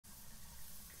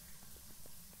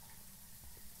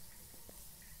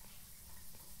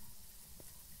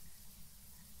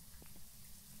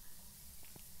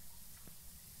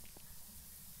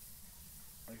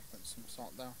some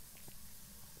salt down.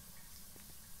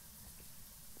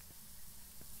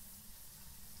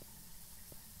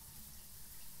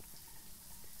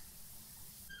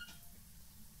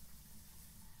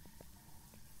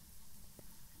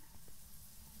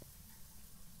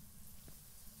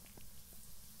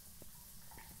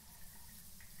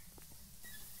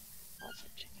 Also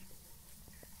chicken.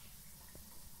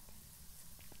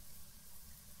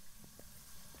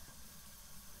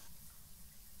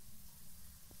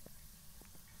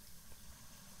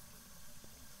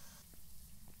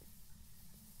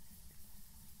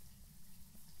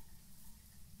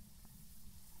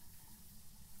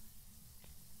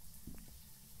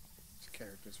 This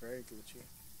character's very glitchy.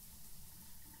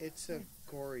 It's a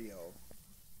Goryo.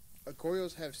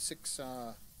 Goryos have six,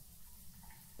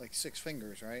 like 6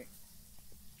 fingers, right?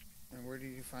 And where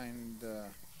did you find,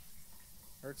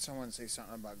 heard someone say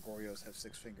something about Goryos have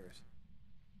 6 fingers.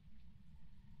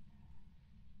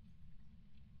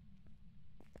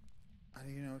 How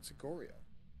do you know it's a Goryo?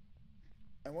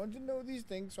 I want to know these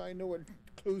things so I know what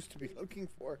clues to be looking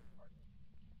for.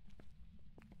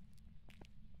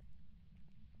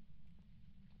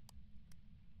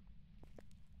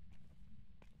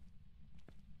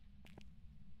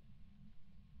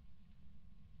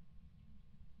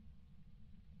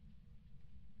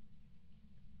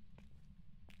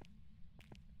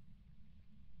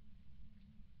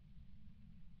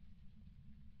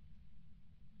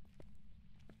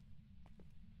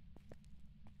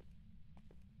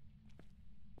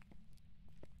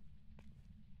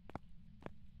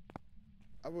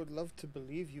 I would love to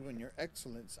believe you in your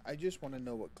excellence. I just want to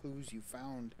know what clues you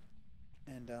found.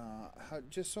 And how,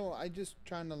 just so I just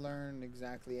trying to learn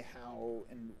exactly how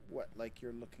and what like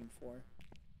you're looking for.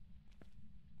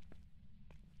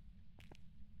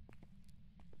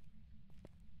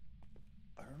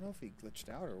 I don't know if he glitched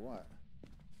out or what.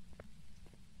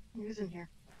 He was in here.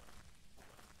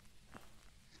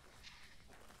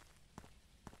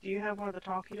 Do you have one of the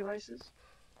talkie devices?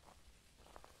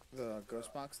 The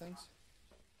ghost box things?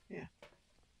 Yeah.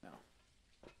 No.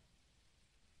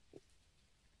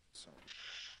 So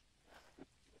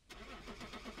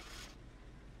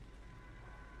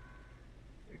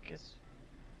I guess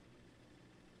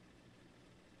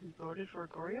you voted for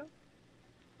Goryo?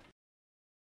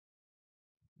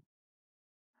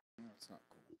 no, it's not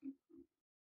cool.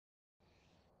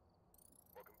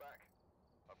 Welcome back.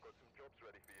 I've got some jobs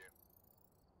ready for you.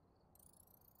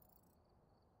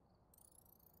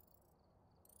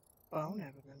 Bone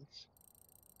evidence.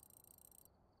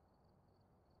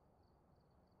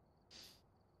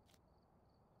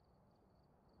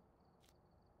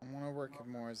 I want to work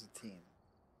more as a team.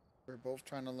 We're both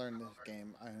trying to learn this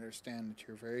game. I understand that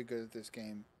you're very good at this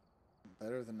game,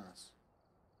 better than us.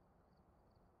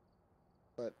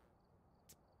 But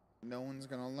no one's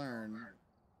gonna learn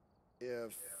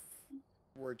if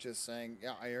we're just saying,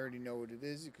 yeah, I already know what it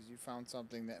is because you found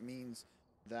something that means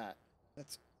that.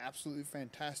 That's absolutely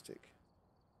fantastic.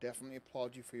 Definitely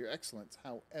applaud you for your excellence.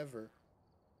 However,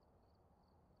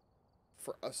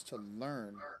 for us to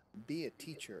learn, be a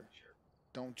teacher,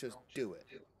 don't just do it.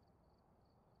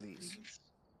 Please.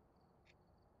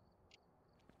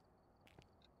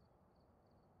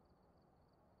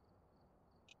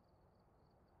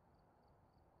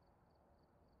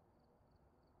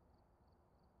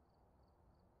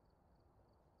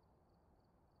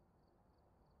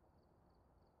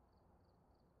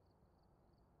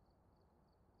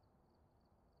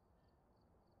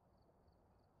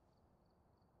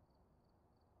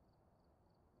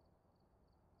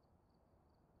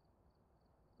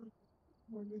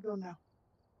 Where do we go now?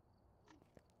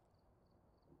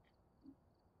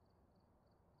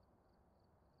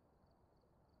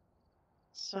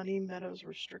 Sunny Meadows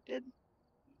restricted?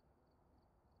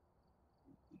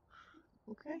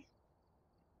 Okay.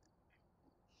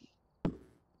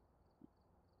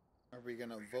 Are we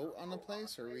gonna vote on the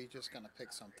place, or are we just gonna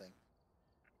pick something?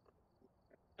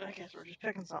 I guess we're just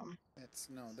picking something. That's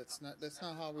no, that's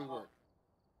not how we work.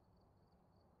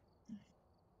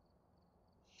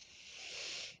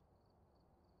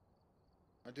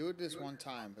 I do it this one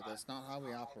time, but that's not how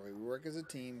we operate. We work as a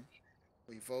team.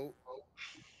 We vote,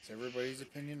 so everybody's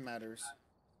opinion matters.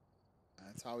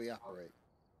 That's how we operate.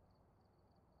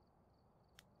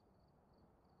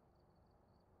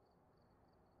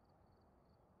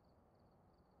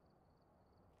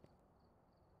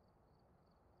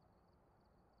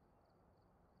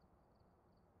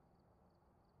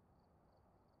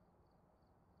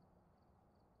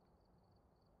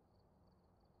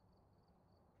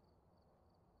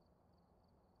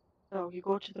 So you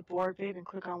go to the board, babe, and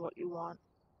click on what you want.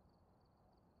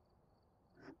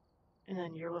 And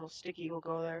then your little sticky will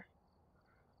go there.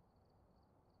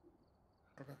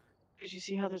 Cause you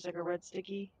see how there's like a red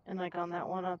sticky, and like on that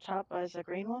one up top is a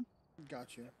green one.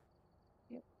 Got you.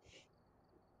 Yep.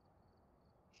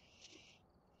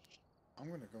 I'm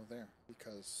gonna go there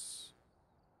because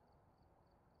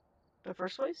The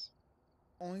first place.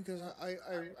 only because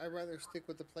I rather stick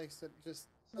with the place that just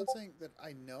not saying that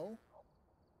I know.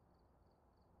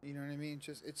 You know what I mean?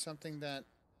 Just it's something that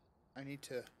I need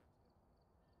to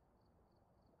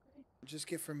just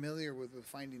get familiar with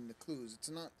finding the clues.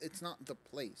 It's not the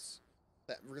place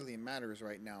that really matters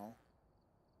right now.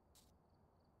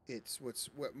 It's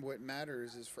what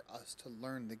matters is for us to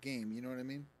learn the game. You know what I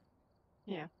mean?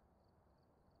 Yeah.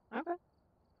 Okay.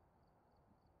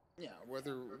 Yeah.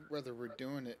 Whether we're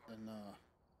doing it in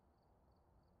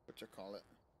what you call it,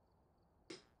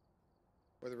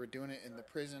 whether we're doing it in the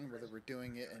prison, whether we're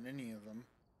doing it in any of them.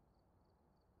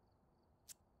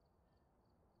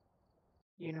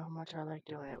 You know how much I like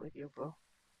doing it with you, boo.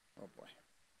 Oh boy.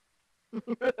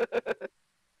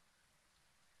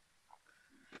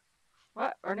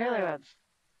 What? Or nearly weds.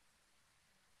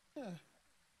 Yeah.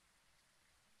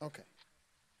 Okay.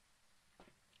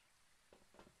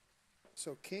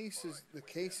 So the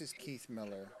case is Keith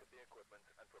Miller.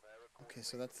 Okay,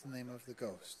 so that's the name of the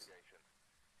ghost.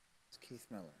 It's Keith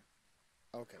Miller.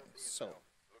 Okay, so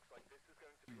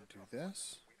I'm gonna do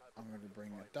this. I'm gonna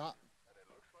bring a dot,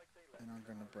 and I'm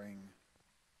gonna bring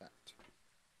that.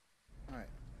 All right,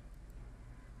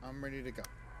 I'm ready to go.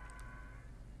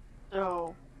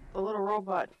 So the little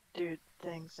robot dude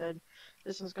thing said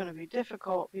this was going to be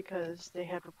difficult because they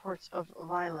had reports of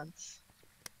violence,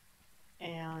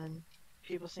 and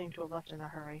people seem to have left in a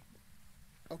hurry.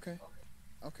 Okay,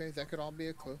 okay, that could all be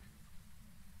a clue.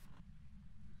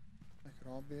 That could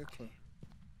all be a clue.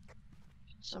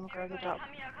 Someone grab the dog.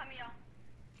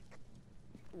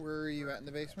 Where are you at in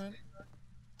the basement?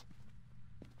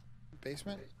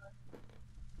 Basement?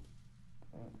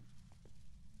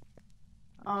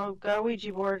 Oh, got a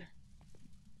Ouija board.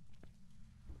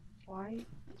 Why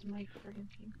is my friggin'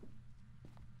 thing?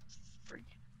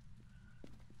 Freak.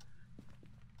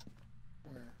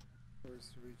 Where? Where's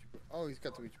the Ouija board? Oh, he's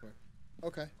got the Ouija board.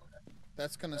 Okay,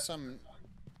 that's gonna summon.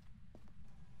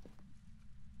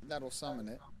 That'll summon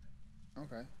it.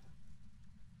 Okay.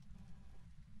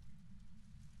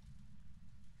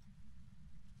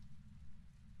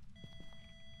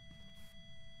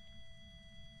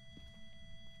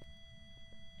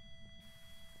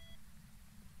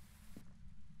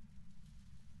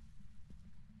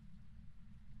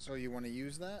 So you want to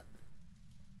use that?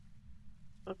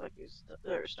 Look like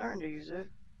they're starting to use it.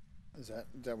 Is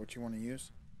that what you want to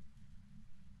use?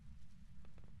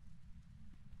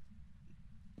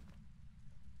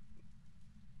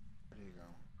 There you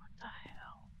go. What the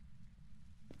hell?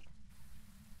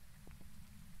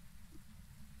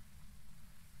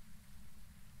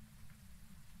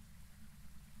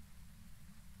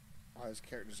 Oh, his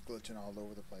character's glitching all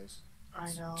over the place.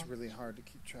 I know. It's really hard to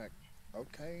keep track.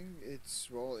 Okay, it's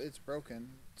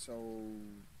broken, so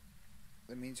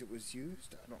that means it was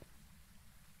used. I don't.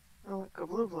 Oh, like a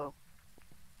blue glow.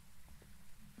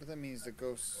 But that means the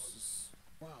ghost.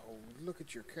 Wow, look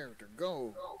at your character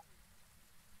go.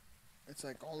 It's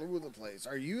like all over the place.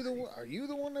 Are you the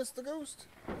one that's the ghost?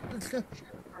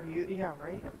 Are you? Yeah,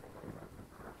 right.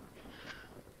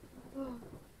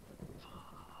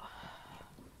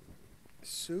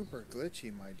 Super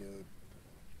glitchy, my dude.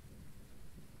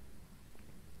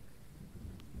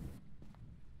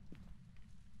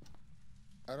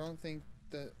 I don't think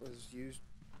that was used.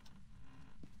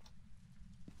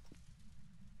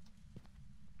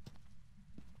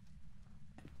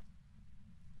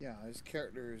 Yeah, his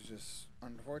character is just,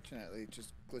 unfortunately,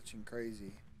 just glitching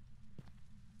crazy.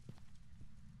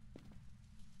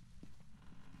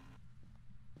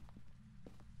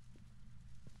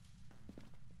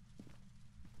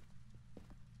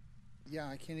 Yeah,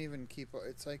 I can't even keep.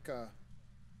 It's like oh,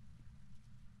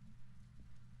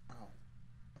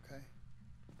 okay.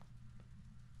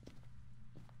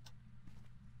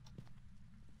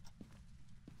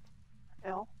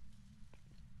 L.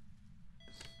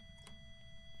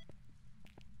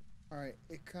 All right,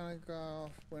 it kind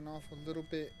of went off a little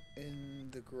bit in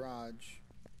the garage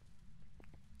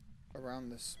around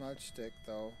the smudge stick,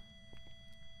 though.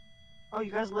 Oh,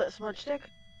 you guys lit a smudge stick?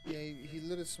 Yeah, he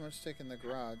lit a smudge stick in the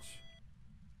garage.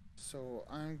 So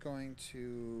I'm going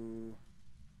to.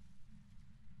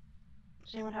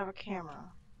 Does anyone have a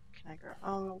camera? Can I grab?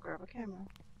 Oh, I'll grab a camera.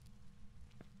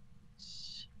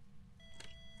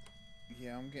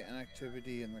 Yeah, I'm getting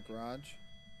activity in the garage.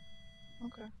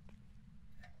 Okay.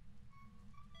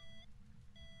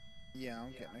 Yeah,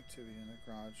 I'm getting activity in the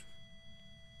garage.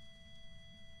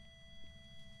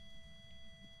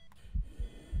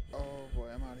 Oh.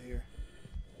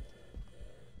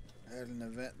 had an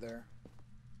event there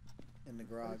in the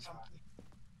garage.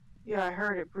 Yeah, I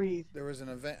heard it breathe. There was an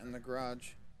event in the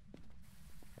garage.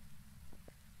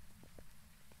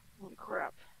 Holy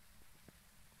crap.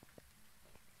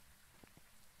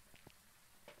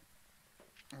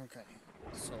 Okay,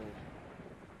 so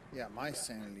yeah, my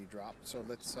sanity dropped. So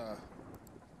let's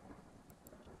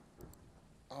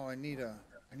oh, I need a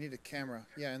camera.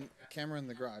 Yeah, and camera in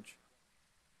the garage.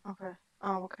 Okay.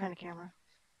 Oh, what kind of camera?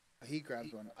 He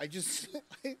grabbed one. I just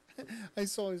I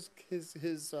saw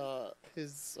his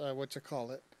what you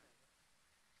call it?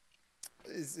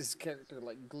 His character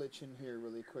like glitch in here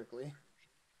really quickly.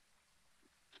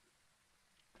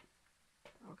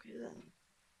 Okay then.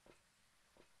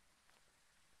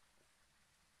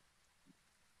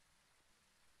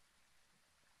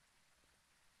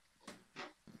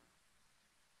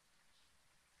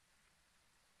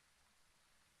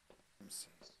 Let me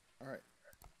see. All right,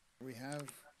 we have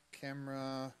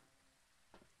camera.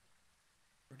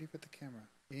 Where do you put the camera?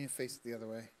 You need to face it the other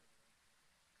way.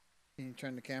 Can you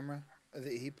turn the camera?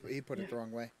 He put it the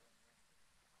wrong way.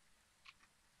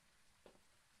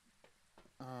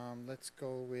 Let's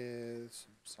go with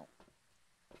some salt.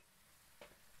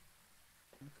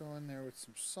 I'm going in there with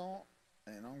some salt,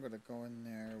 and I'm gonna go in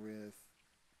there with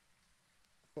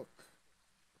hook.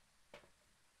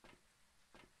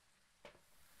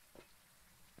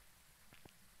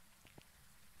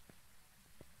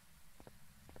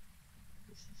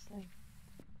 What's this thing?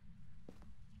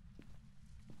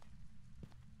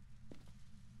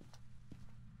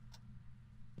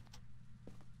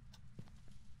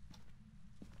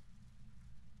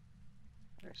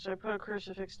 So I put a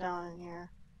crucifix down in here.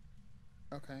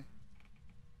 Okay.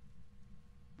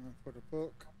 I'm gonna put a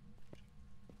book.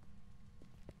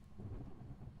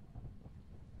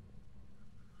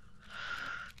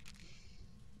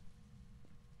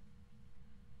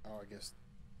 Oh, I guess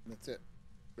that's it.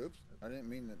 Oops, I didn't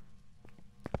mean that.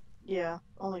 Yeah,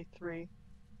 only 3.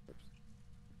 Oops.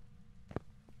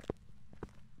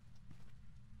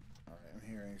 All right, I'm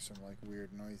hearing some like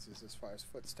weird noises as far as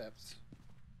footsteps.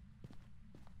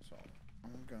 So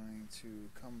I'm going to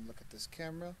come look at this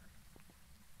camera.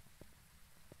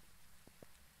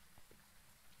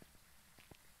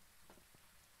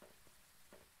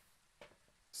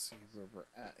 See where we're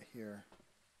at here.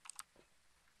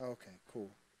 Okay,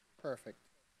 cool. Perfect.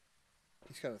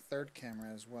 He's got a third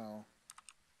camera as well.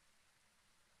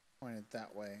 Pointed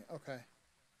that way. Okay.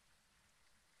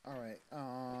 Alright.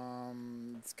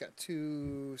 It's got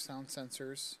 2 sound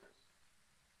sensors.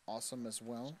 Awesome as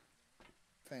well.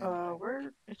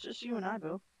 It's just you and I,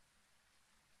 Boo.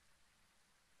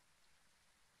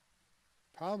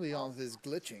 Probably all of his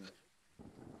glitching.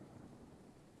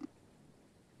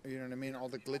 You know what I mean? All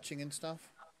the glitching and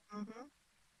stuff. Mm-hmm.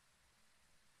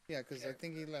 Yeah, because I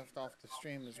think he left off the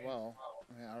stream as well.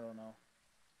 I mean, I don't know.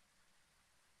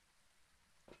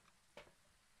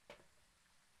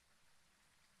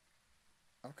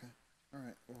 Okay.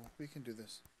 Alright, well, we can do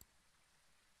this.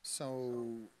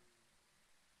 So,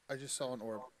 I just saw an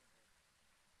orb.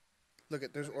 Look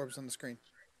at, there's orbs on the screen.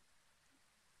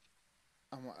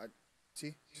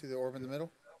 See? See the orb in the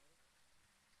middle?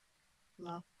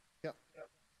 No. Yep.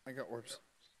 I got orbs.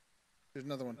 There's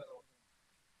another one.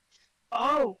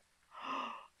 Oh!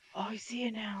 Oh, I see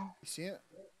it now. You see it?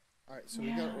 Alright, so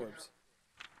we got orbs.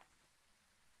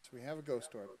 So we have a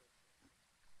ghost orb.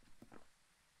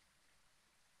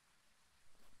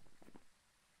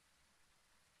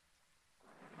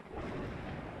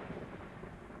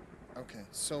 Okay,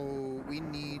 so we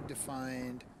need to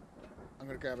find... I'm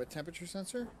going to grab a temperature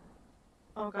sensor.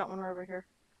 Oh, got one right over here.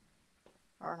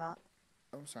 Or not.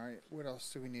 Oh, sorry. What else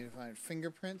do we need to find?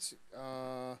 Fingerprints?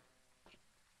 Well,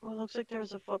 it looks like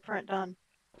there's a footprint done.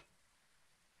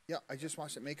 Yeah, I just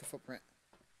watched it make a footprint.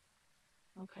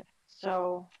 Okay.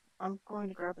 So, I'm going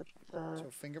to grab the So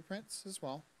fingerprints as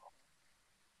well.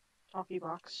 talkie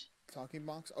box. Talking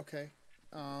box? Okay.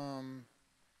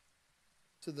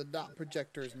 So the dot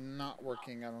projector is not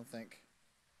working, I don't think.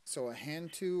 So a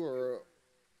hand to or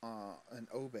an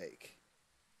O-bake.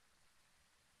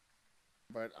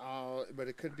 But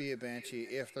it could be a Banshee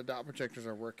if the dot projectors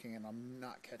are working and I'm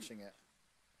not catching it.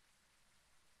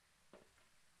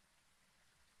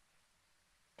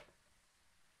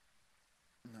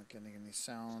 I'm not getting any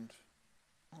sound.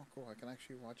 Oh, cool! I can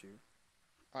actually watch you.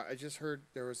 I just heard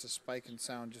there was a spike in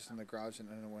sound just in the garage and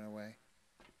then it went away.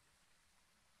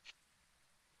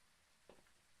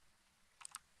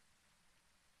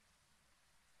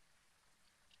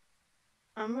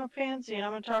 I'm a pansy and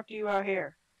I'm gonna talk to you out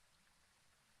here.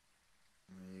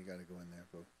 You gotta go in there,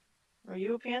 boo. Are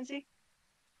you a pansy?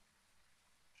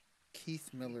 Keith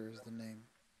Miller is the name.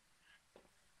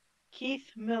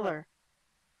 Keith Miller.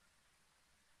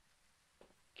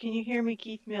 Can you hear me,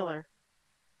 Keith Miller?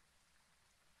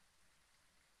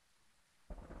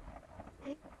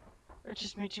 Or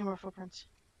just made two more footprints.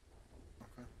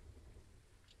 Okay.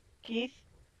 Keith?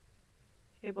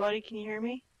 Hey, buddy, can you hear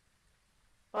me?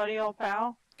 Buddy, old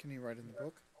pal? Can you write in the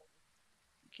book?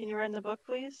 Can you write in the book,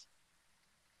 please?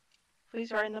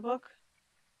 Please write in the book.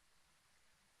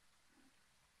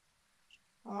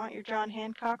 I want your John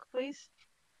Hancock, please.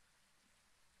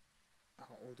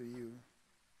 How old are you?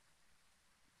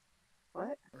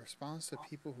 What? Response to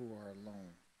people who are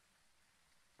alone.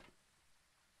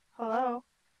 Hello?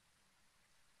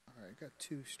 Alright, got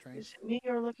 2 strength. Is it me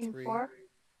you're looking 3. for?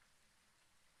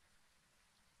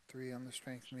 3 on the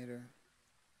strength meter.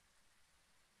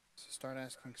 So start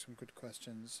asking some good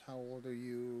questions. How old are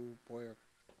you, boy or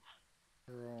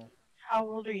girl? How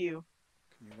old are you?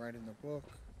 Can you write in the book?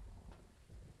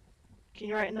 Can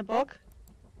you write in the book?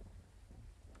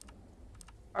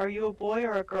 Are you a boy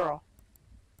or a girl?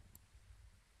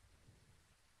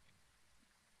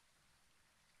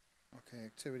 Okay,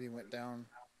 activity went down.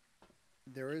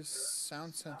 There is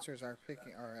sound sensors are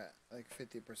at like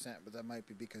 50%, but that might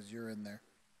be because you're in there.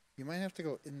 You might have to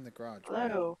go in the garage.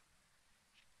 Hello?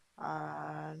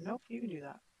 Nope, you can do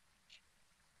that.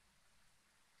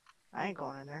 I ain't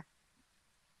going in there.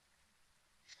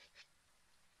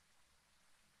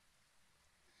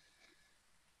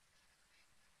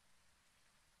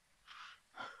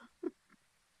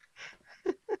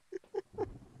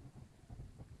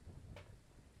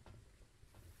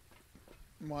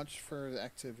 Watch for the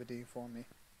activity for me.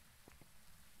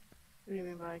 What do you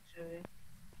mean by activity?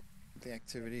 The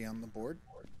activity on the board,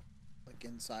 like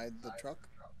inside the truck.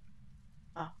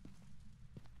 Oh.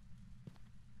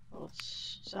 Well,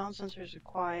 sound sensors are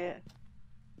quiet.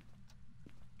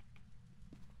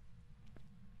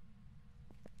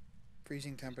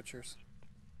 Freezing temperatures.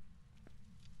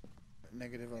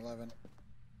 -11.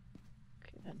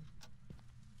 Okay, then.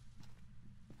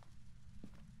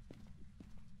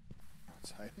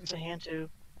 Outside. It's a hand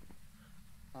tube.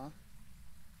 Huh?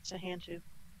 It's a hand tube.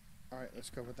 Alright, let's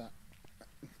go with that.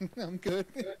 I'm good.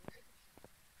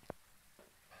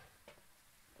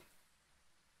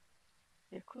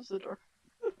 Yeah, close the door.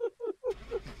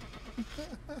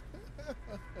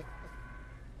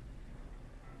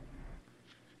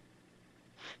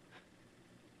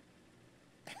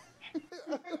 He's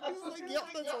like, yep,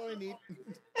 that's all I need.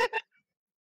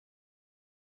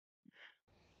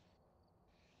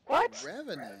 What?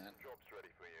 Revenant. Jobs ready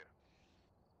for you.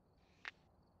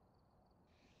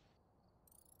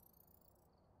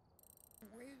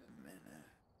 Wait a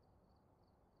minute.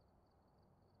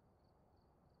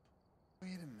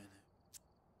 Wait a minute.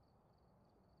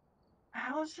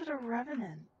 How is it a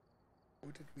revenant?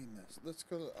 What did we miss? Let's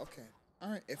go to, okay.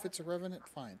 Alright, if it's a revenant,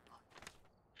 fine.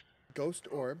 Ghost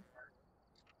orb.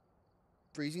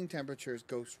 Freezing temperatures,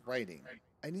 ghost writing.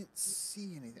 I didn't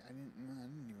see anything. I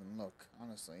didn't even look,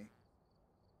 honestly.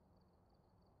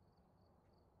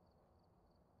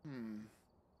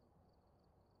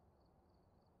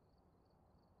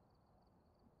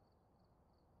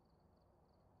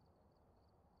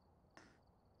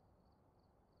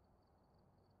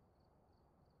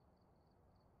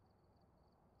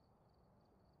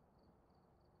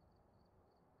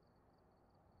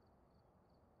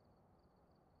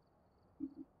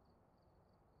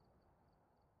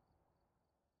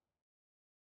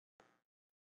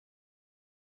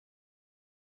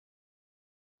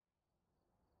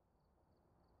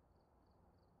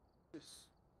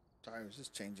 Sorry, I was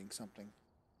just changing something.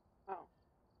 Oh.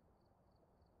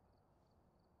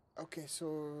 Okay,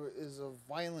 so is a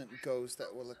violent ghost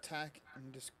that will attack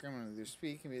indiscriminately.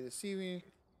 Speak can be deceiving.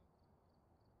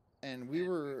 And we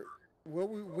were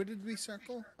what did we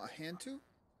circle? A hand to?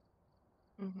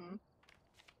 Mm-hmm.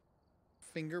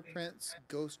 Fingerprints,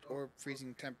 ghost orb,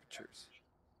 freezing temperatures.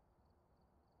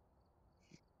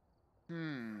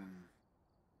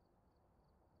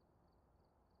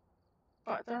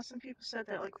 But there are some people said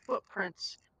that like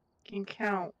footprints can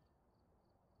count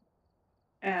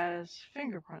as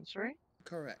fingerprints, right?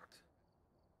 Correct.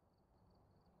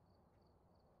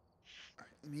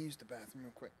 Alright, let me use the bathroom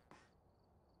real quick.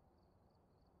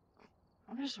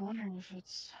 I'm just wondering if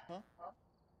it's. Huh?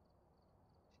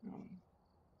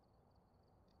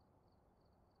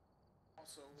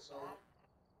 Also,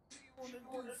 do you want to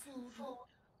do food?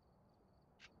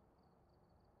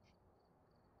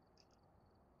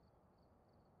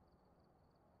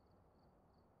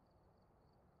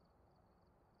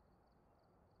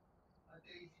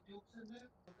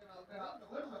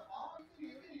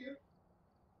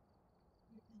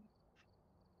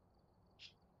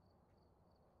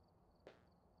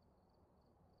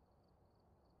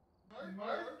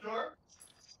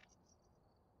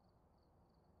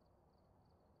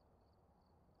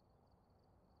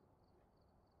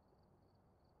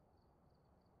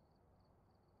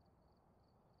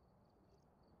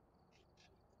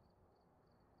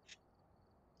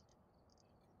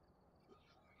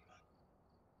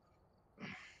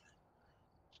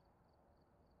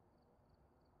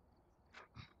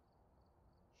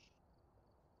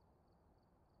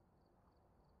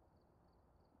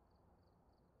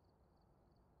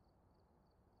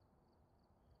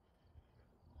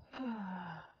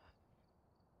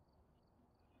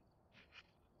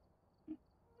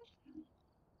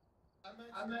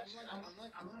 I'm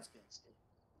liking this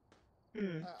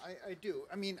game. Hmm. I do.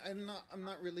 I mean, I'm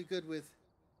not really good with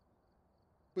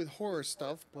horror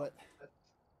stuff, but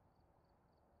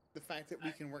the fact that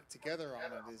we can work together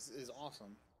on it is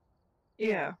awesome.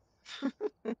 Yeah.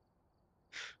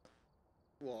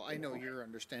 Well, I know your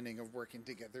understanding of working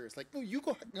together is like, no, you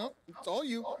go. No, it's all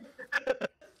you.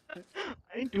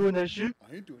 I ain't doing that shit.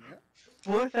 I ain't doing that.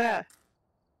 Fuck that.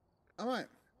 All right.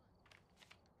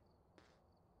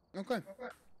 Okay.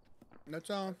 That's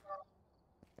all right.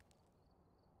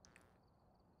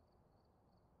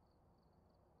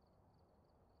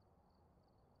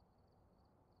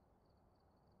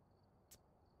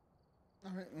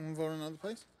 We'll vote on another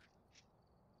place.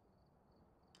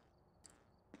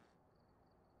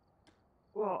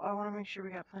 Well, I want to make sure we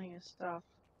got plenty of stuff.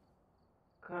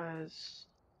 Because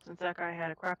since that guy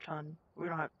had a crap ton, we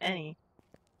don't have any.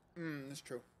 That's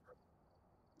true.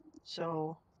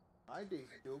 So Hi, Daisy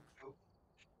Dukes.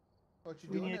 What you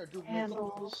we doing need there, Duke? No,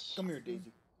 candles. come here,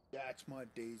 Daisy. That's my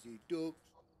Daisy Dukes.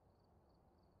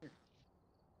 Here,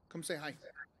 come say hi.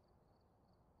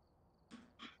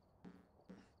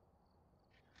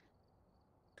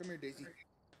 Come here, Daisy.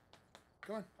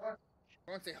 Come on.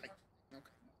 Come on, say hi. Okay.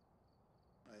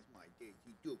 That's my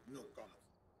Daisy Duke. No comments.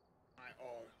 I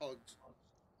all hugs.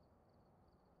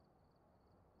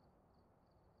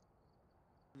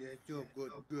 Yeah, you're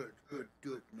good, good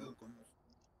Duke. No comments.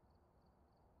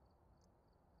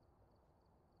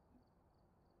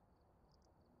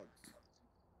 Hugs.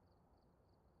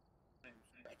 And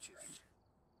scratches.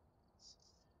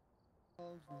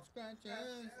 Hugs and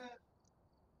scratches.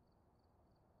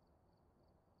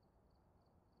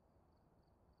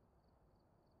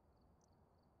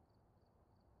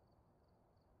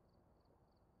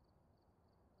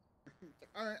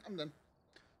 All right, I'm done.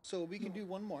 So we can do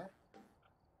one more,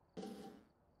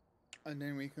 and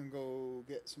then we can go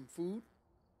get some food.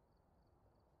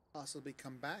 Possibly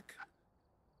come back.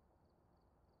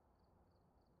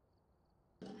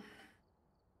 I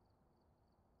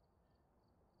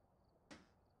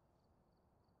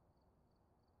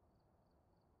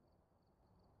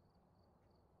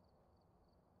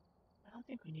don't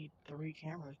think we need 3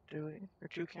 cameras, do we? Or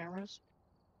 2 cameras?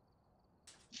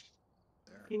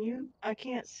 There. Can you? I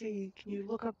can't see. Can you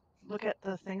look at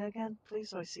the thing again, please,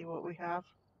 so I see what we have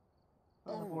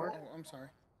on the board? Oh, I'm sorry.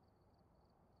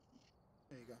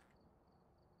 There you go.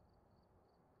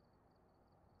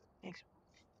 Thanks.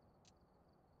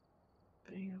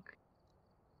 Video.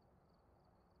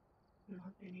 We don't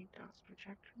have any dust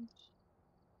protections.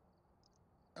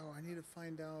 Oh, I need to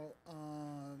find out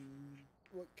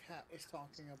what Cat was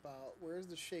talking about. Where's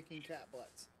the shaking cat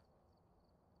butts?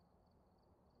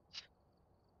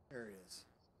 There it is.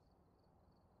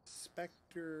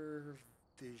 Spectre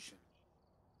Vision.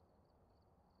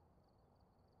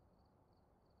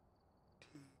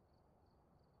 T-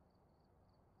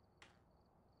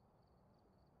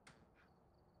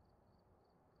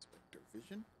 Spectre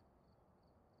Vision?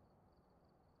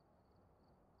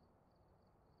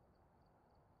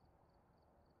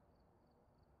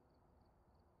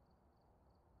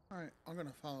 Alright, I'm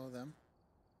gonna follow them.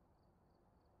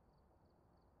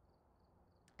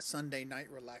 Sunday night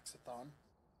relaxathon.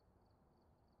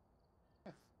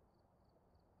 Huh.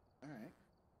 Alright.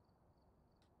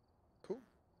 Cool.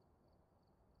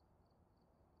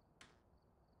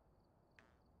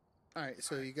 Alright,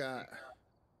 so you got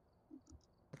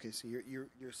okay, so you're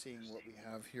seeing what we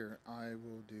have here. I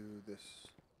will do this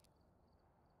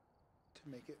to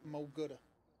make it mo gooder.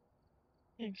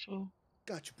 Thanks, Will.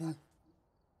 Gotcha, boo.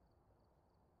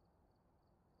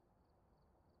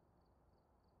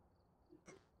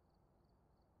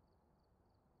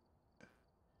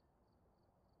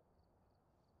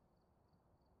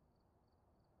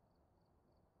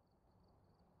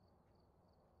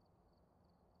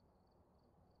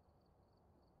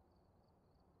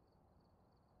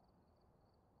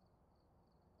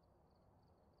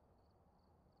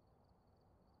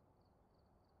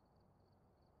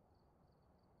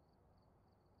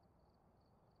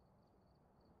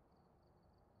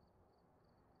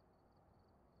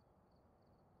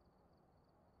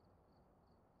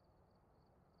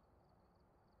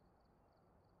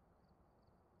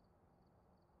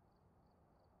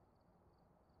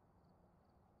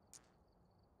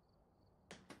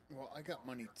 Well, I got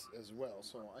money as well,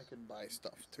 so I can buy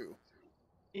stuff too.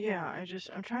 Yeah,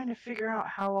 I'm trying to figure out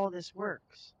how all this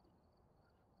works.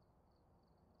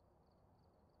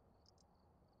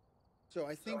 So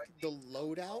I think the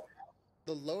loadout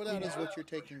is what you're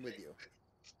taking with you.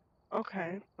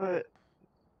 Okay, but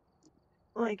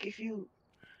like if you,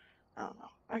 I don't know,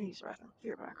 I can use the bathroom. Be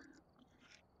right back.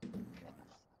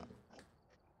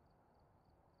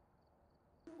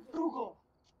 Google.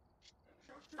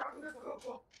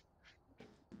 Google.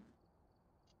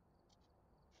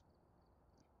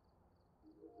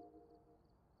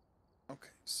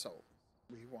 Okay, so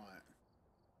we want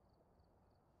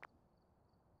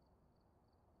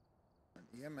an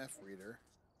EMF reader.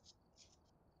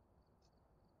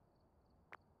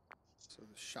 So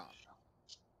the shop.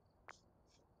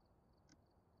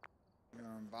 I'm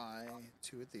gonna buy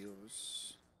 2 of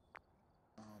those.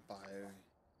 I'll buy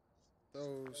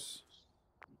those,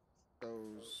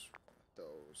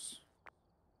 those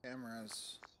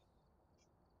cameras.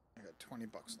 I got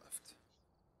 $20 left.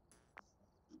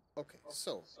 Okay,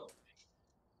 so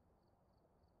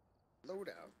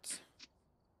loadout.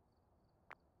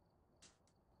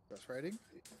 Just writing.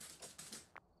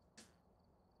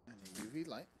 And a UV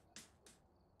light.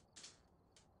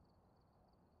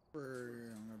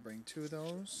 I'm gonna bring 2 of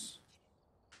those.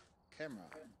 Camera.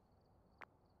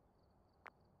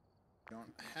 We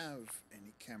don't have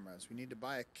any cameras. We need to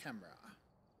buy a camera.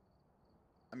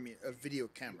 I mean, a video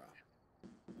camera.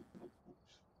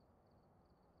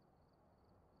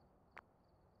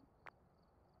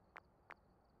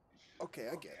 Okay,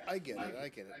 I get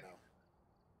it now.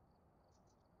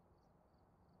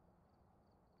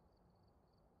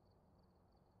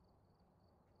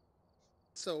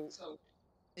 So,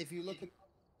 if you look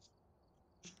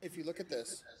at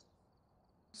this,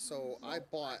 so I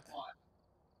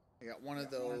got 1 of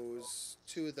those,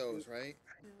 2 of those, right?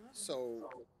 So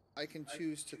I can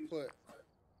choose to put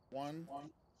 1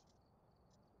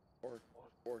 or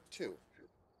 2.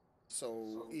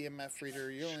 So EMF reader,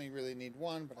 you only really need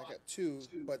 1, but I got 2.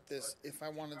 But this, if I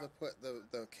wanted to put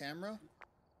the camera,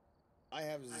 I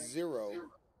have 0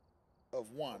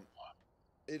 of 1.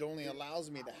 It only allows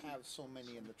me to have so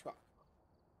many in the truck.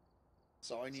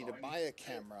 So I need to buy a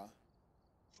camera.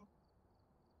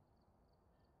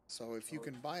 So if you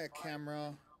can buy a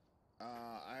camera,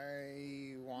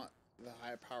 I want the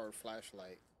high-powered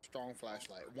flashlight, strong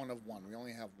flashlight, 1 of 1. We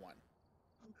only have 1.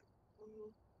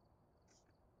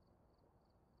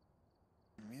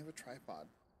 And we have a tripod.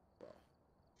 Well,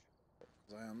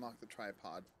 because I unlocked the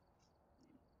tripod.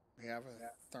 We have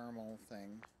a thermal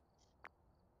thing,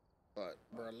 but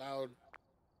we're allowed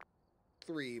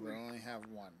 3, but I only have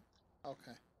 1.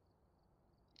 Okay.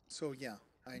 So yeah,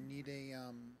 I need a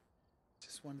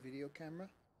just 1 video camera.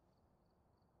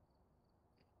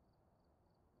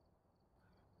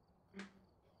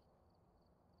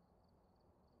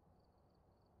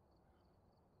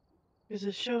 Because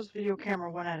it shows video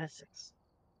camera 1 out of 6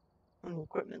 on the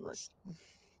equipment list.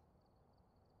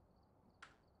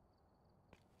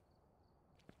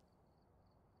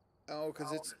 Oh,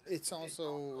 because it's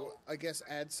also, I guess,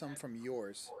 add some from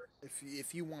yours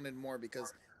if you wanted more,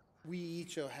 because we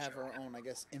each have our own, I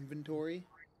guess, inventory.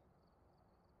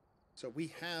 So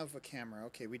we have a camera.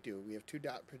 Okay, we do. We have 2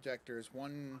 dot projectors,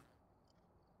 1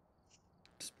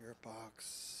 spirit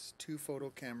box, 2 photo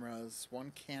cameras,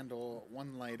 1 candle,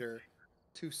 1 lighter,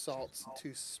 2 salts, and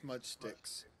 2 smudge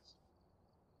sticks.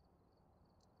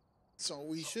 So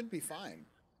we should be fine.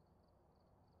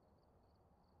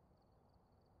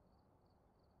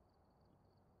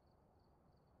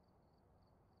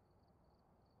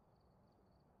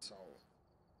 So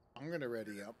I'm gonna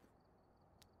ready up.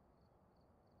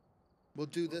 We'll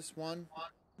do this one.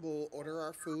 We'll order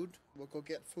our food. We'll go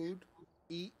get food,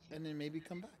 eat, and then maybe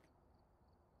come back.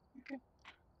 Okay.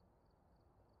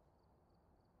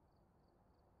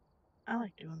 I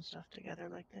like doing stuff together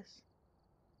like this.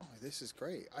 Oh, this is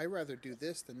great. I'd rather do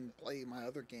this than play my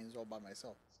other games all by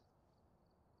myself.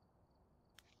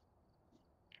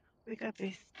 We could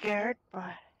be scared,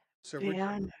 but So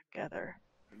being together.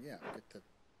 yeah, we get to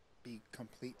be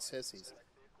complete sissies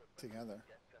together.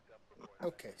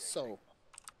 Okay, so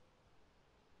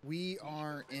we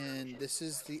are in. This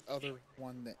is the other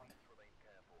one that.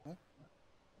 What?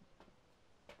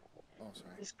 Oh,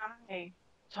 sorry. This guy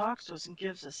talks to us and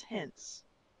gives us hints.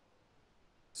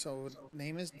 So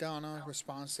name is Donna.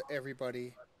 Responds to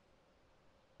everybody.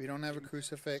 We don't have a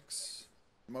crucifix.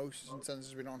 Motions and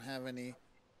sensors. We don't have any.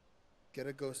 Get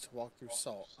a ghost to walk through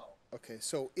salt. Okay,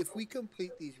 so if we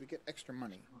complete these, we get extra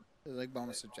money. They're like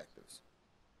bonus objectives.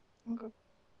 Okay.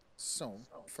 So,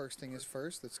 first thing is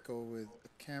first. Let's go with the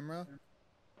camera.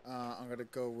 I'm gonna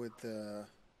go with the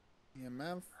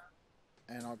EMF,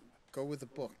 and I'll go with the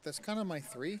book. That's kind of my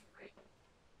 3.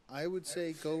 I would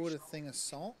say go with a thing of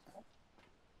salt,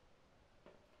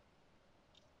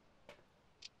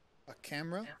 a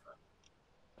camera.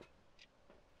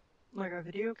 Like a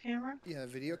video camera? Yeah, a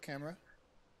video camera.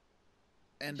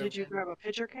 And Did you grab a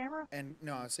picture camera? And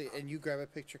no, I'll say, and you grab a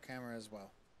picture camera as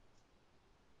well.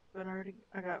 But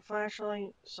I got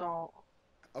flashlight, salt.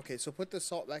 Okay, so put the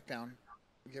salt back down.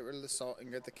 Get rid of the salt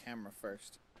and get the camera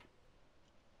first.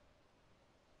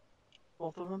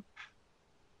 Both of them?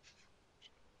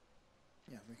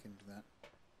 Yeah, we can do that.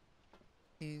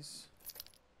 Keys.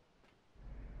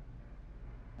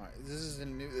 Alright, this is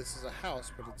a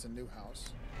house, but it's a new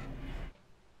house.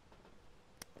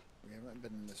 We haven't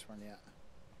been in this one yet.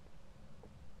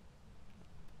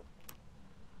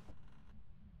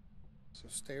 So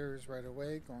stairs right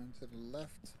away, going to the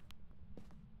left.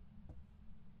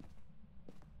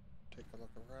 Take a look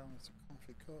around. There's a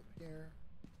coffee cup here.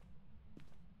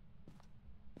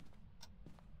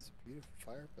 It's a beautiful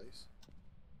fireplace.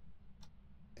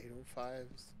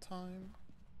 8:05 is the time.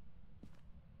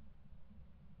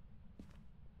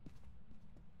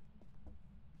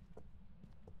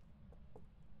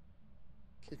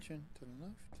 Kitchen to the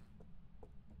left.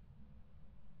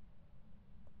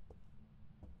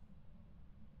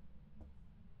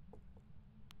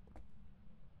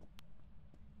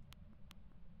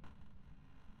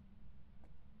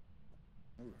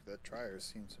 Ooh, that dryer's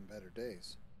seen some better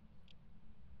days.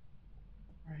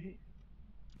 Right.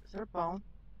 Is there a bone?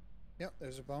 Yep,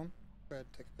 there's a bone. Go ahead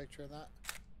and take a picture of that.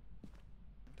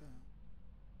 And,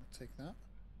 I'll take that.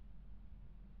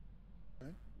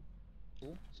 Okay.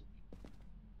 Cool.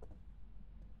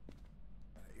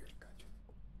 My ear scratch.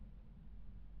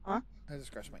 Huh? I just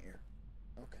scratched my ear.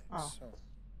 Okay, Oh. so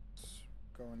let's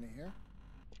go into here.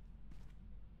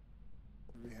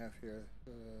 What do we have here?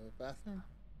 The bathroom.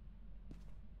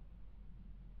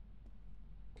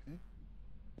 Okay.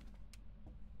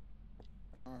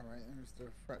 Alright, there's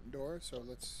the front door, so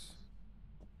let's...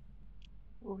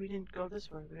 Well, we didn't go this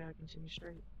way. We gotta continue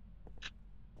straight.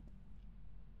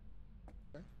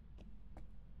 Okay.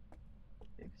 I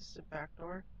think this is the back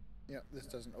door. Yep, this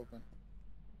doesn't open.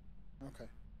 Okay.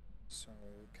 So,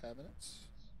 cabinets.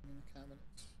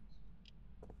 Cabinets.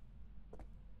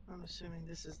 I'm assuming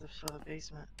this is for the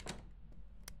basement.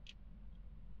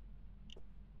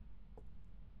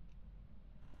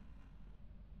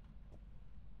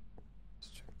 Let's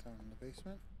check down in the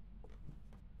basement.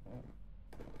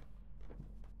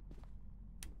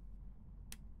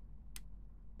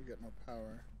 We got no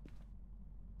power.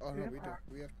 Oh, no, we do.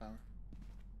 We have power.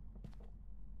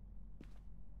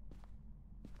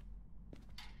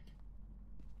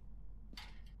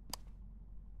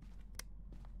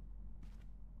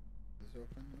 Is it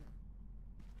open?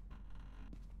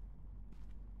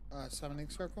 Summoning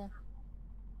circle.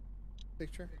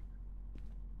 Picture.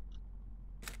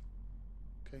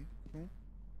 Okay, cool.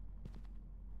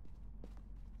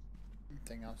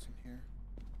 Anything else in here?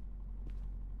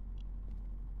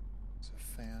 It's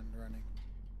a fan running.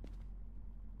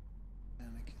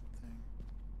 Mannequin thing.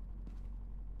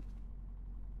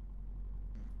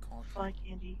 Caulking. Fly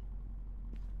candy.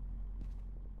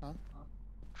 Huh?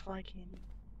 Fly candy.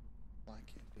 Fly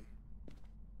candy.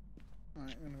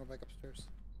 Alright, I'm gonna go back upstairs.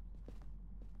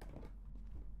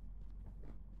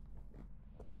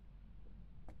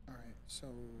 Alright, so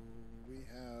we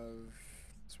have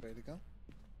this way to go.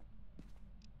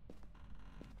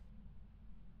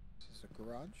 This is a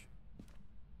garage.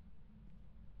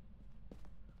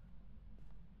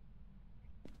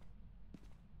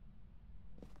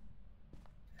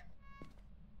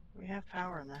 We have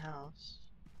power in the house.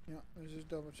 Yeah, let's just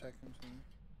double check something.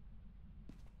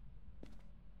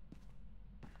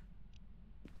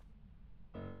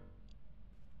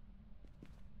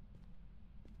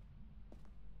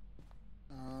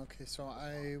 Okay, so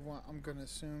I'm gonna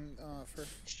assume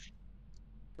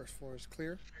first floor is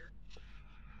clear.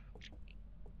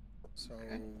 So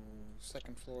Okay.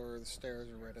 second floor, the stairs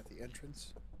are right at the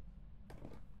entrance.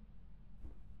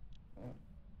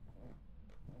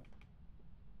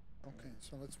 Okay,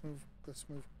 so let's move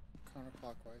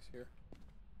counterclockwise here.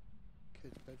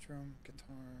 Kid's bedroom,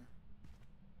 guitar,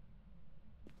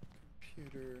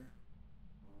 computer,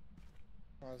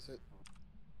 closet.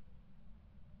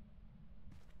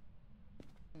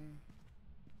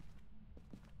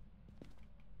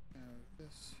 Have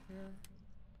this here.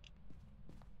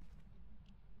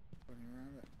 Bunny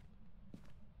rabbit.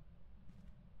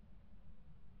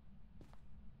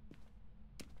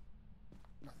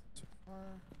 Nothing so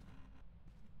far.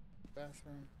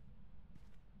 Bathroom.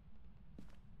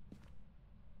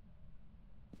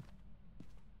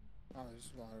 Oh,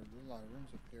 there's a lot of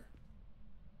rooms up here.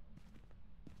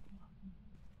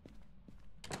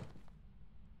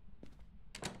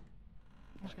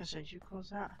 I was gonna say, did you close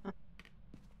that?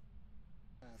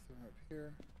 Bathroom up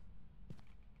here.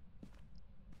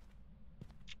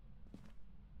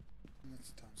 And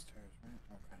that's downstairs, right?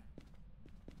 Okay.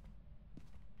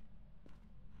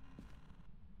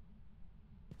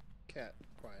 Cat,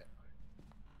 quiet.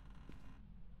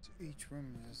 So each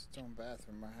room has its own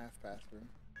bathroom, or half bathroom.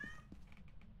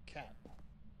 Cat.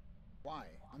 Why?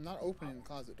 I'm not opening the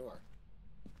closet door.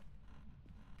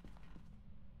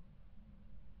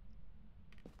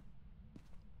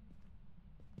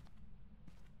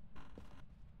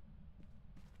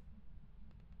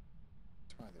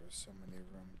 That's why there are so many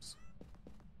rooms.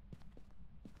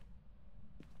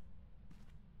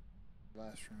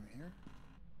 Last room here.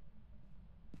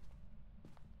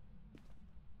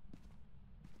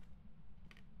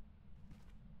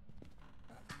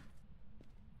 Bathroom.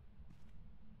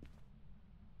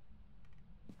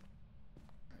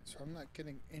 Alright, so I'm not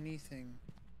getting anything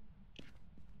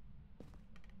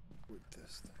with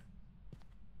this thing.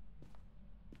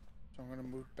 So I'm gonna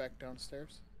move back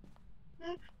downstairs.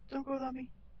 Don't go without me.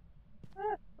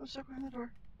 Ah, I'm stuck behind the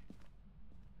door.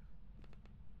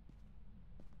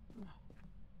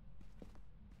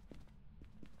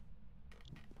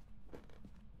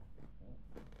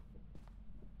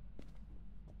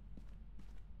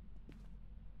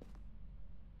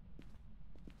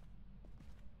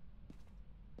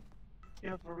 You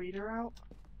have a reader out?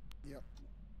 Yep.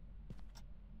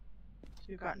 So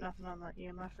you got nothing on the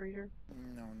EMF reader?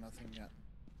 No, nothing yet.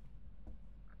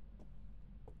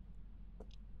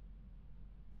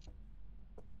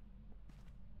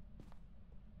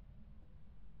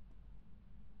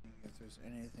 If there's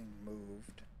anything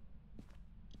moved.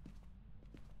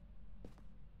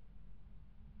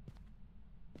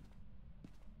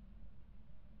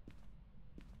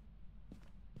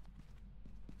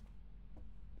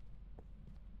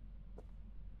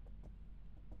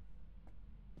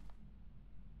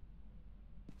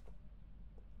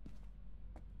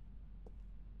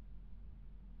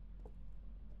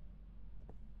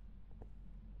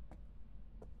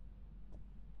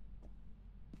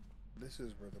 This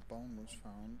is where the bone was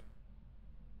found.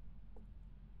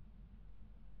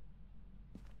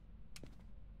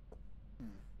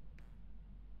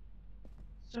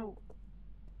 So,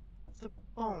 the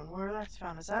bone, where that's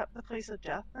found, is that the place of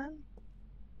death then?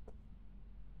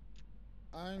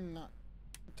 I'm not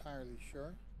entirely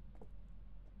sure.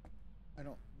 I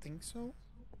don't think so.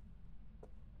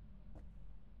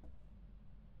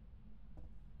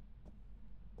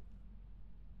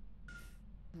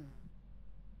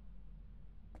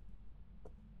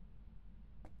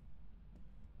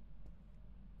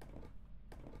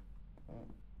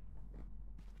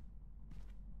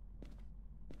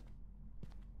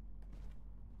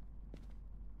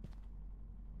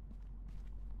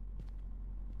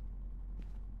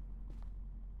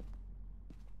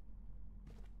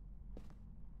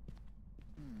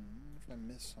 If I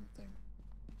missed something.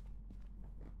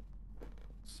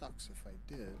 Sucks if I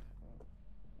did.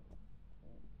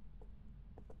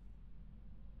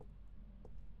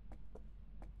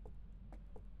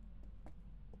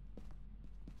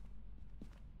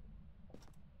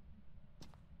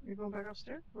 You going back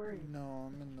upstairs? Where are you? No,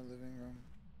 I'm in the living room.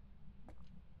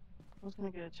 I was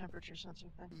gonna get a temperature sensor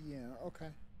thing. Yeah, okay.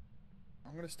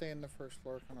 I'm gonna stay in the first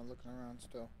floor, kind of looking around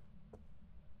still.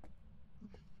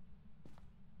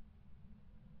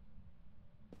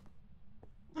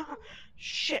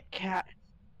 Shit, cat!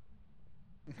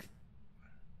 Do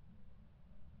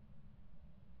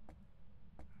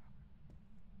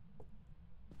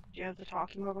you have the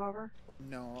talking revolver?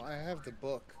 No, I have the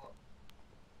book,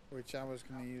 which I was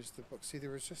gonna use the book. See, there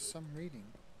was just some reading.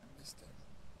 I missed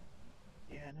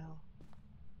it. Yeah, I know.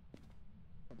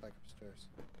 Go back upstairs.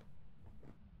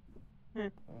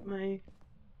 My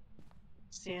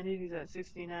sanity's at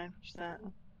 69%.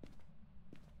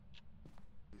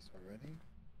 These already?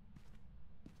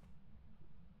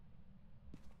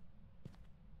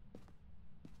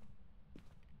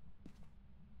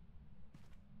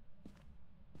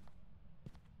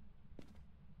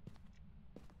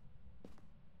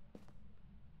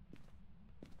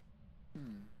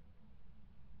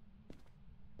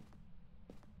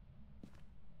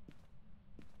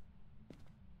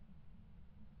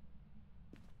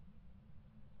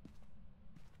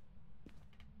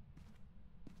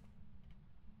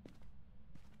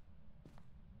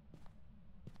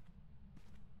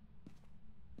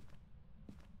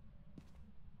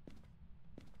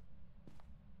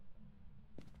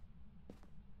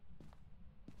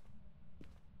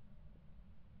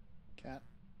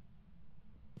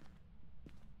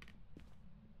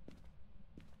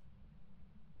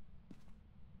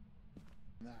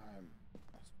 I'm.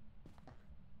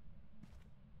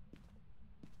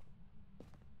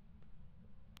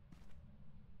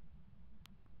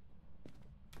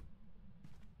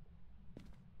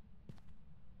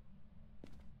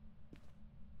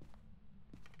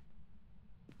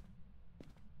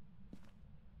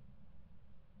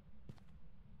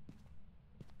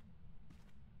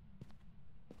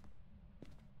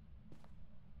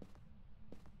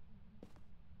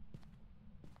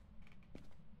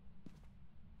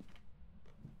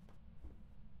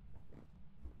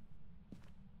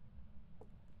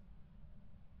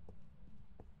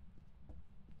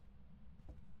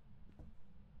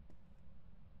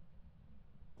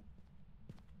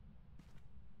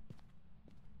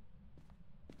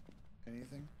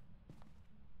 Anything?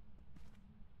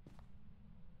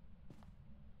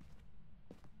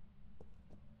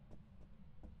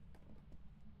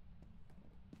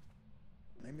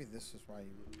 Maybe this is why you.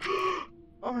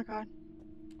 Oh my god.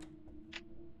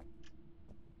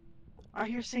 I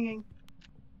hear singing.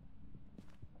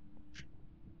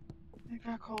 It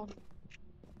got cold.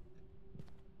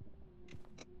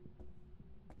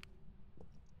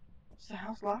 Is the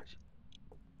house locked?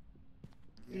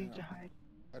 Yeah. You need to hide.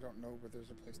 I don't know where there's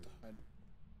a place to hide.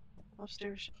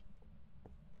 Upstairs.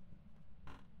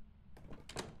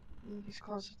 In these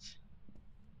closets.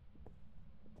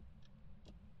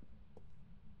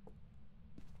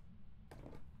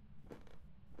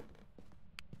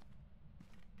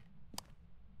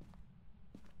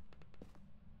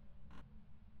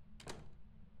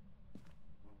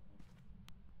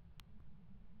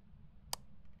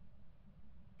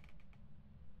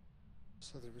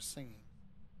 So they were singing.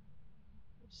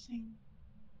 Sing.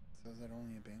 So is that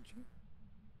only a banshee?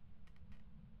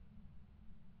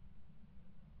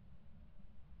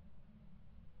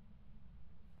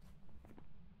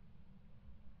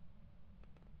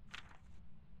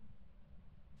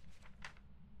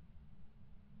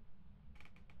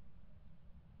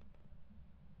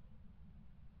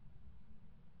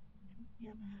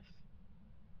 EMF.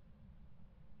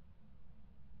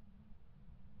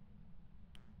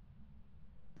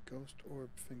 Ghost orb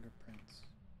fingerprints.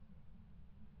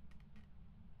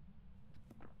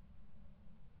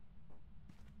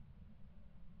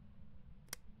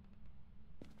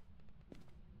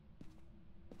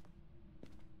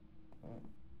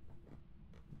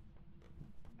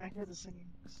 I hear the singing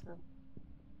still.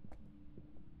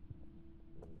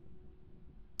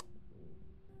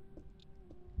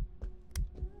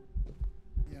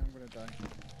 Yeah, I'm gonna die.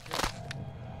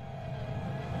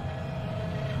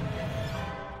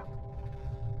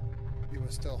 He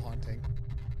was still haunting.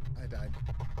 I died.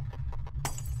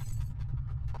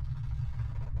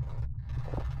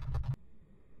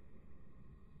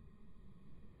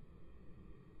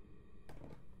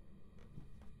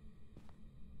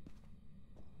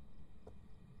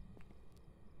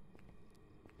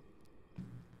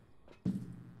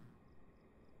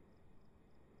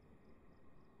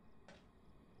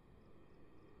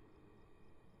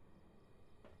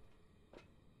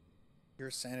 Your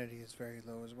sanity is very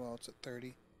low as well. It's at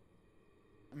 30.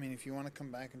 I mean, if you want to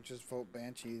come back and just vote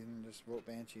Banshee, then just vote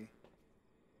Banshee.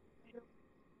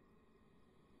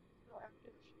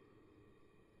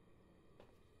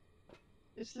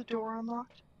 Is the door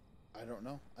unlocked? I don't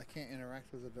know. I can't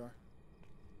interact with the door.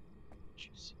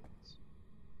 Juicy.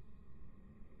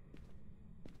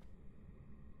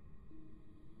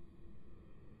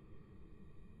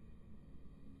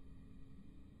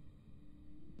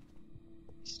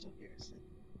 Still hears it.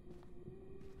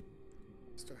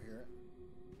 Still hear it.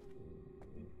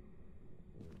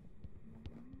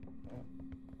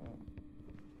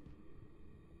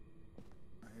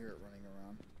 I hear it running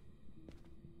around.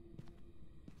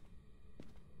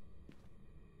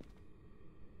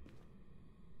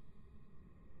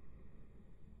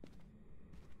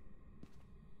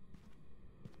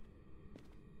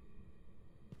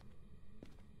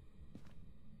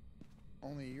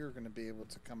 Only you're going to be able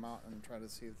to come out and try to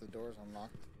see if the door's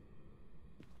unlocked.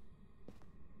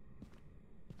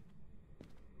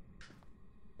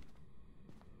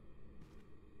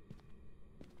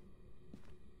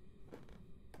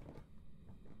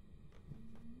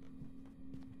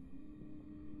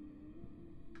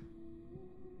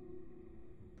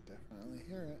 Definitely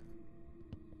hear it.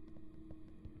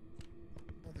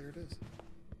 Oh, there it is.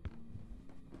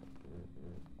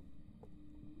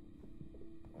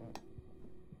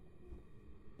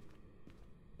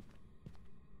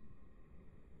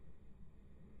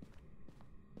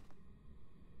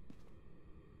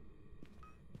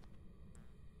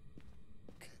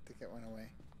 Okay, I think it went away.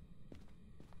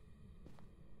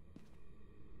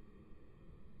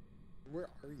 Where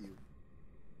are you?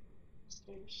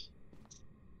 downstairs.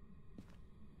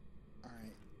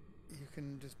 Alright. You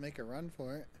can just make a run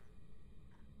for it.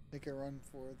 Make a run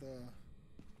for the...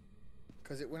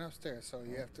 Because it went upstairs, so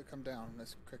you have to come down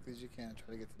as quickly as you can and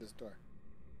try to get to this door.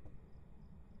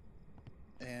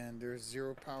 And there's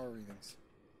 0 power readings.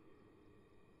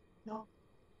 No.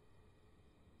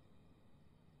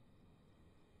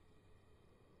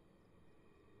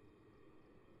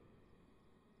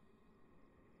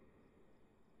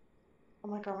 Oh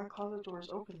my god, my closet door is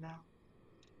open now.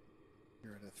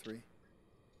 You're at a 3.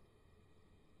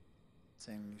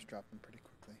 Same, he's dropping pretty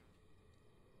quickly.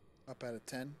 Up at a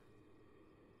 10.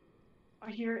 I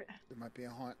hear it. There might be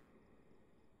a haunt.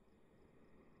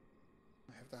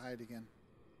 I have to hide again.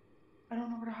 I don't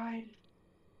know where to hide.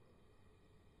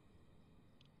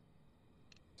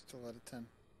 Still at a 10.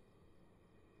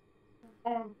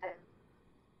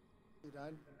 You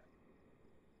died?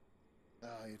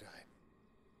 Oh, you died.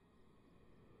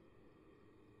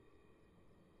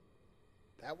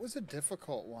 That was a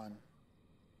difficult one.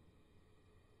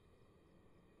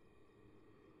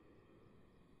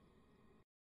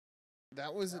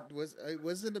 That was it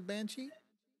a banshee?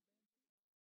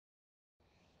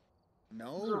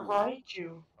 No. Right,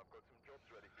 you. I've got some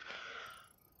jobs ready for you.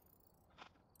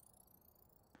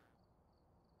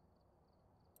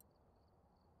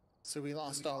 So we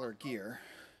lost all our gear.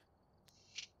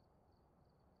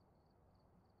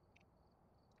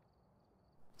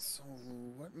 So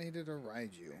what made it a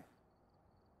Raiju?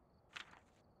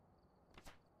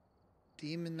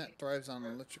 Demon that thrives on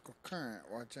electrical current.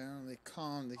 While generally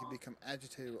calm, they can become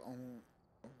agitated or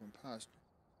overimposed.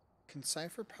 Can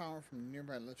cipher power from a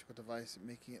nearby electrical device,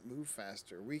 making it move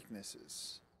faster.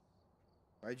 Weaknesses.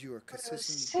 Raiju are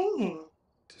consistently Singing.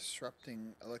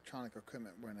 disrupting electronic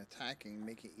equipment when attacking,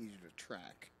 making it easier to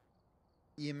track.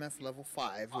 EMF level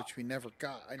 5, which we never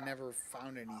got. I never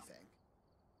found anything.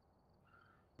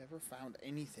 Never found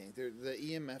anything. The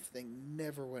EMF thing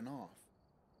never went off.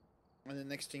 And the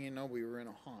next thing you know, we were in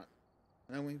a haunt.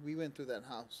 And then we went through that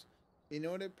house. You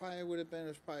know what it probably would have been? It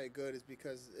was probably good is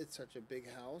because it's such a big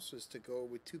house, is to go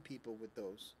with 2 people with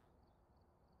those.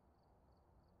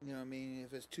 You know what I mean?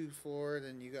 If it's 2 floor,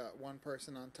 then you got 1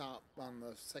 person on top on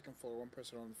the 2nd floor, 1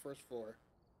 person on the 1st floor.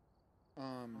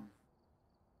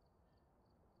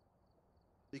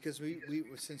 Because we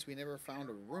since we never found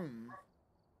a room,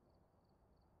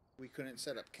 we couldn't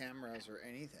set up cameras or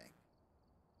anything.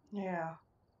 Yeah.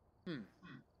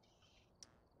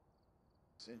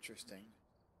 It's interesting.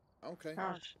 Okay.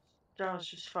 That was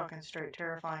just fucking straight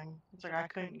terrifying. It's like I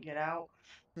couldn't get out.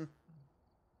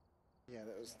 Yeah,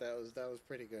 that was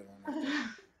pretty good one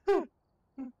right there.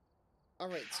 All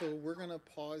right, so we're gonna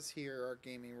pause here our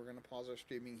gaming. We're gonna pause our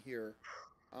streaming here,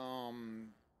 because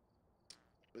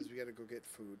we gotta go get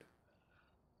food.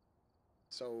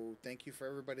 So thank you for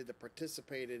everybody that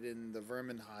participated in the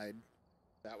vermin hide.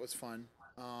 That was fun.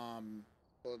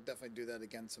 We'll definitely do that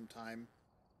again sometime.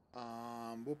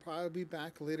 We'll probably be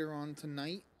back later on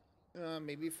tonight,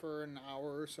 maybe for an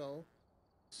hour or so.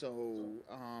 So,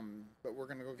 but we're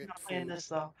gonna go get Not food. playing this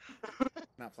though.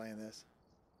 Not playing this.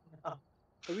 No.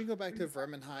 So we can go back to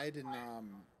Vermin Hide and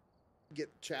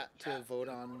get chat to vote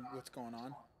on what's going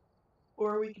on.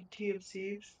 Or we can Tea of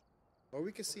Thieves. Or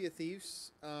we can see a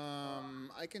Thieves.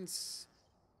 I can.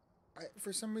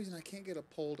 For some reason, I can't get a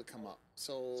poll to come up.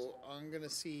 So I'm gonna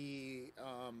see.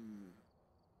 I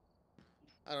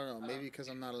don't know. Maybe because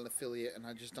I'm not an affiliate and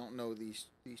I just don't know these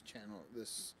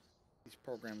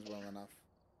programs well enough.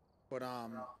 But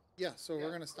yeah. So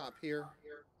we're gonna stop here,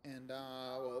 and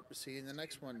we'll see you in the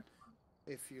next one.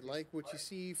 If you like what you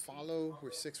see, follow.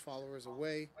 We're 6 followers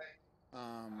away.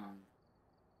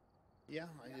 Yeah,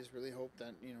 I just really hope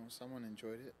that someone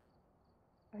enjoyed it.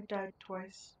 I died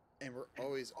twice. And we're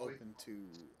always open to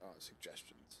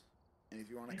suggestions. And if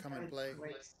you want to come and play,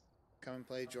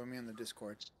 join me on the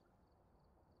Discord.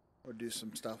 Or do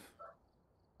some stuff.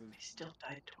 I still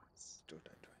died twice.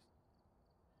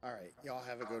 Alright, y'all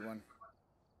have a good one.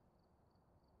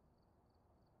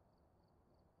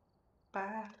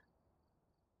 Bye.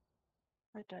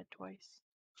 I died twice.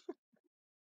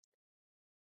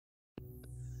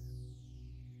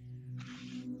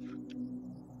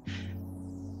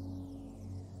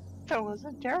 That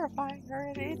wasn't terrifying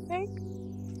or anything.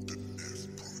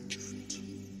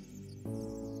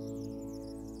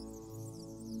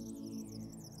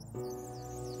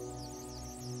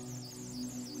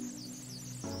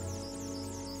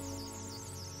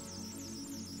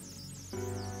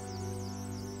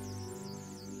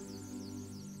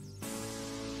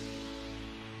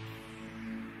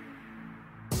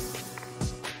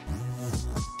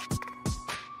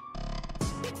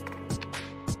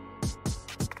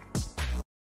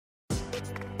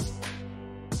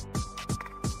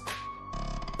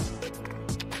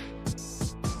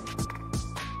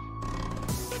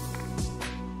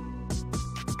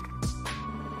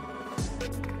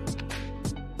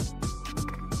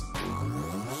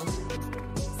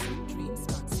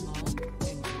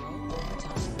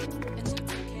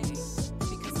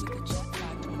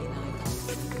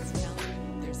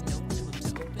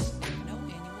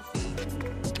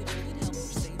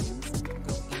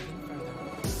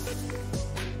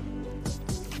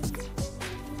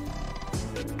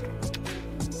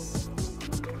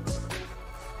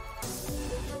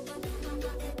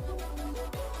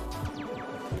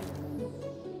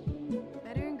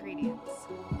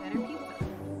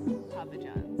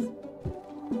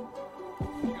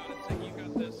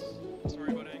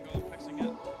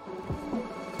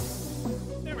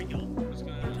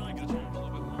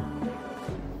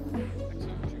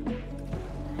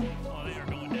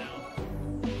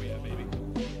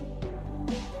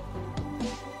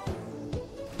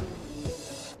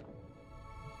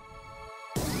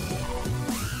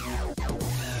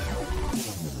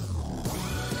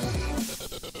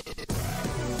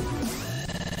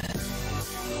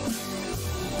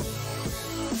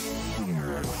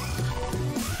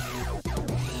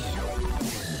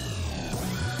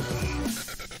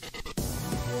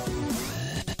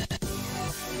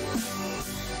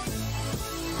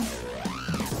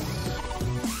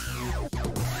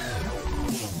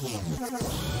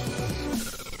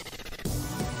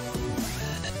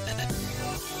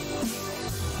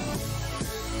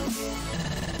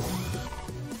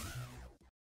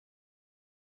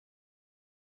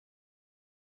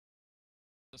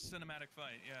 cinematic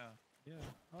fight. Yeah. Yeah.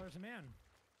 Oh, there's a man.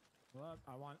 Well,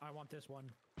 I want this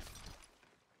one.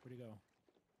 Where'd he go?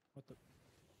 What the?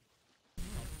 Oh,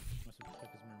 must have took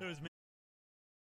his man. It was me.